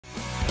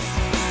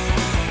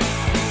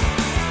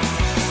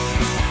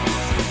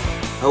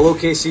Hello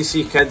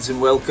KCC kids and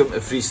welcome to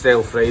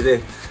Freestyle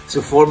Friday.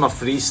 So for my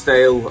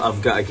freestyle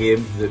I've got a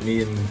game that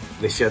me and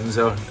the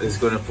Shinzer is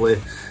going to play,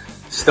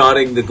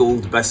 starring the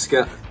gold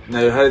biscuit.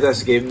 Now how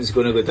this game is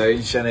going to go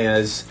down, Shinny,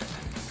 is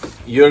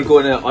you're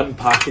going to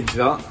unpackage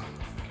that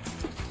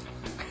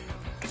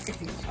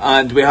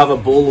and we have a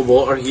bowl of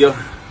water here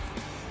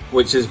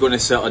which is going to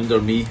sit under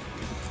me,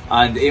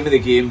 and the aim of the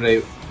game,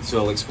 right,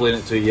 so I'll explain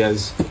it to you,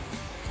 is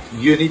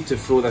you need to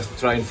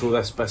try and throw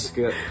this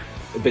biscuit,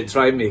 but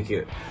try and make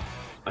it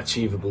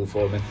achievable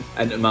for me,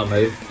 into my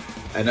mouth.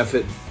 And if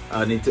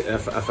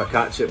I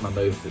catch it in my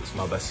mouth, it's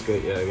my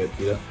biscuit, yeah, I get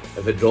to eat it.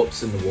 If it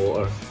drops in the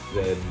water,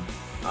 then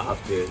I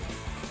have to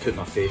put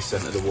my face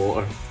into the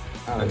water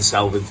and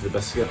salvage the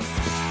biscuit.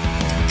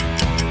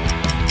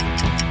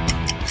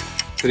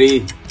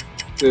 3,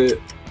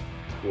 2,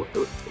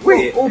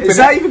 wait, is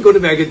that even going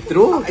to be a good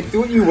throw?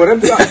 Don't you worry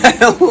about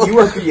that. You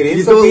work with your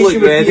You don't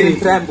look ready. You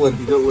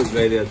don't look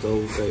ready at all.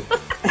 Right.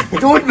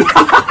 Don't.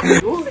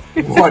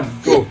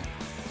 1, go.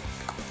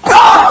 What?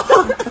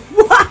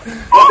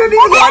 I didn't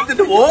even land in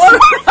the water.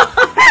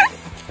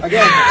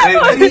 Again.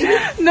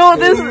 Right, 3, no,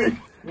 2,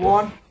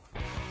 1.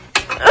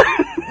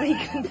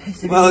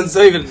 Well, it's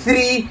not even.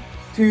 3,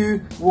 2,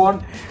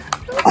 1.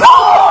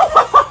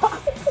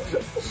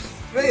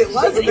 Right,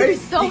 lads,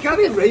 you can't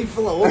even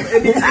rifle it off.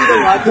 It needs to be the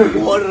land of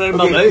water in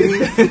my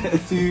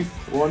mouth. 3, 2,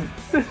 1.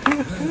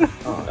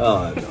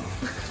 Oh, no.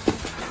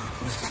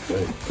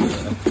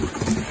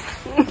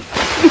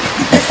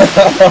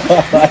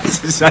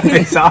 That's a sad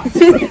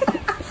disaster.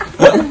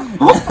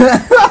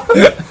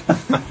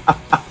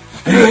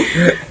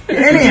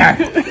 Get in here!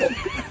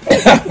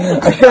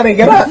 I can't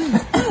get it.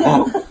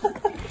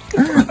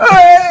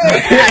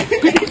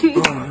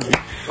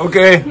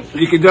 Okay,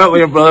 you can do it with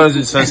your brothers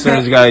and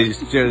sisters, guys.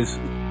 Cheers.